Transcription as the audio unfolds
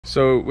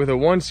So with a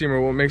one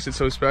seamer, what makes it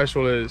so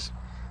special is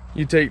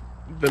you take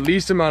the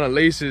least amount of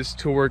laces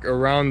to work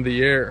around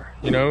the air,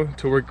 you know,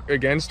 to work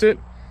against it.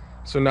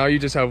 So now you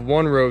just have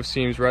one row of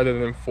seams rather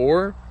than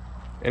four,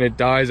 and it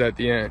dies at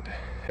the end.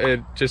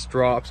 It just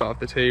drops off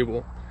the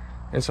table.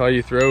 And so how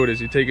you throw it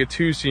is you take a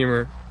two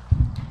seamer,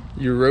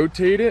 you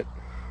rotate it,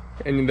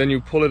 and then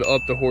you pull it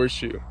up the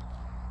horseshoe,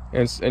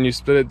 and you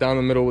split it down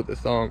the middle with the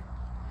thumb.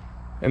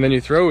 And then you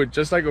throw it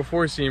just like a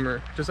four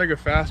seamer, just like a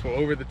fastball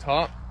over the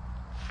top,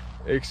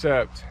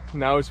 except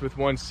now it's with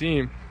one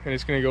seam, and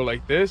it's gonna go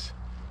like this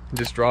and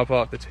just drop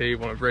off the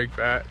table and break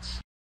bats.